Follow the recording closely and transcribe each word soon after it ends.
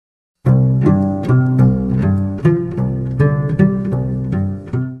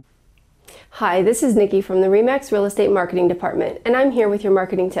Hi, this is Nikki from the RE/MAX Real Estate Marketing Department, and I'm here with your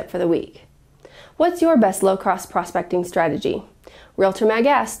marketing tip for the week. What's your best low-cost prospecting strategy? Realtor Mag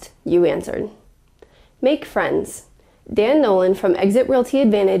asked, you answered. Make friends. Dan Nolan from Exit Realty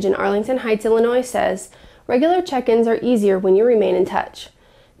Advantage in Arlington Heights, Illinois says, regular check-ins are easier when you remain in touch.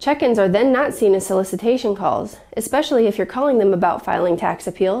 Check-ins are then not seen as solicitation calls, especially if you're calling them about filing tax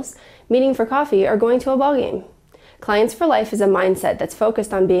appeals, meeting for coffee, or going to a ballgame. Clients for Life is a mindset that's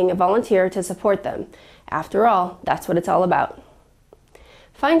focused on being a volunteer to support them. After all, that's what it's all about.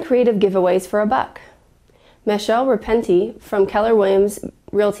 Find creative giveaways for $1. Michelle Repenti from Keller Williams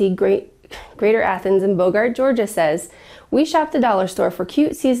Realty Greater Athens in Bogart, Georgia says, we shop the dollar store for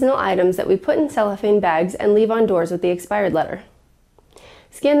cute seasonal items that we put in cellophane bags and leave on doors with the expired letter.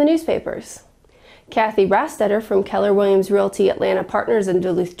 Scan the newspapers. Kathy Rastetter from Keller Williams Realty Atlanta Partners in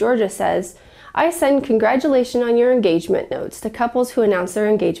Duluth, Georgia says, I send congratulations on your engagement notes to couples who announce their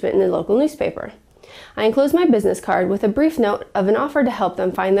engagement in the local newspaper. I enclose my business card with a brief note of an offer to help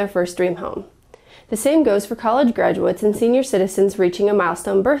them find their first dream home. The same goes for college graduates and senior citizens reaching a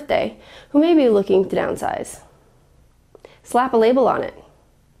milestone birthday who may be looking to downsize. Slap a label on it.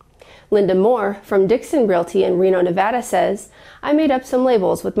 Linda Moore from Dixon Realty in Reno, Nevada says, I made up some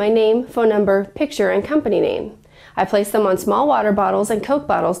labels with my name, phone number, picture, and company name. I place them on small water bottles and Coke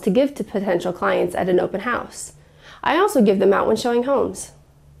bottles to give to potential clients at an open house. I also give them out when showing homes.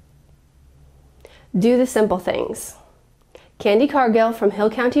 Do the simple things. Candy Cargill from Hill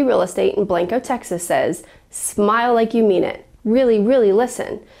County Real Estate in Blanco, Texas says, smile like you mean it. Really, really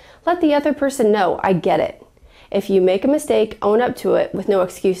listen. Let the other person know I get it. If you make a mistake, own up to it with no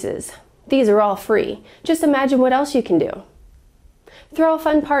excuses. These are all free. Just imagine what else you can do. Throw a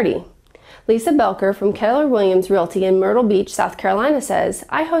fun party. Lisa Belker from Keller Williams Realty in Myrtle Beach, South Carolina says,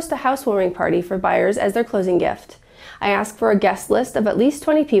 I host a housewarming party for buyers as their closing gift. I ask for a guest list of at least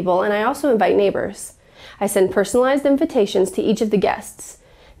 20 people, and I also invite neighbors. I send personalized invitations to each of the guests.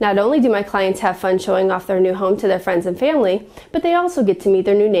 Not only do my clients have fun showing off their new home to their friends and family, but they also get to meet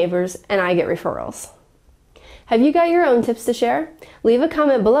their new neighbors, and I get referrals. Have you got your own tips to share? Leave a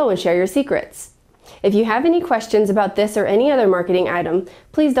comment below and share your secrets. If you have any questions about this or any other marketing item,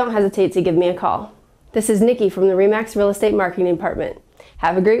 please don't hesitate to give me a call. This is Nikki from the RE/MAX Real Estate Marketing Department.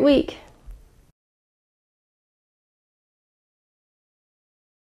 Have a great week.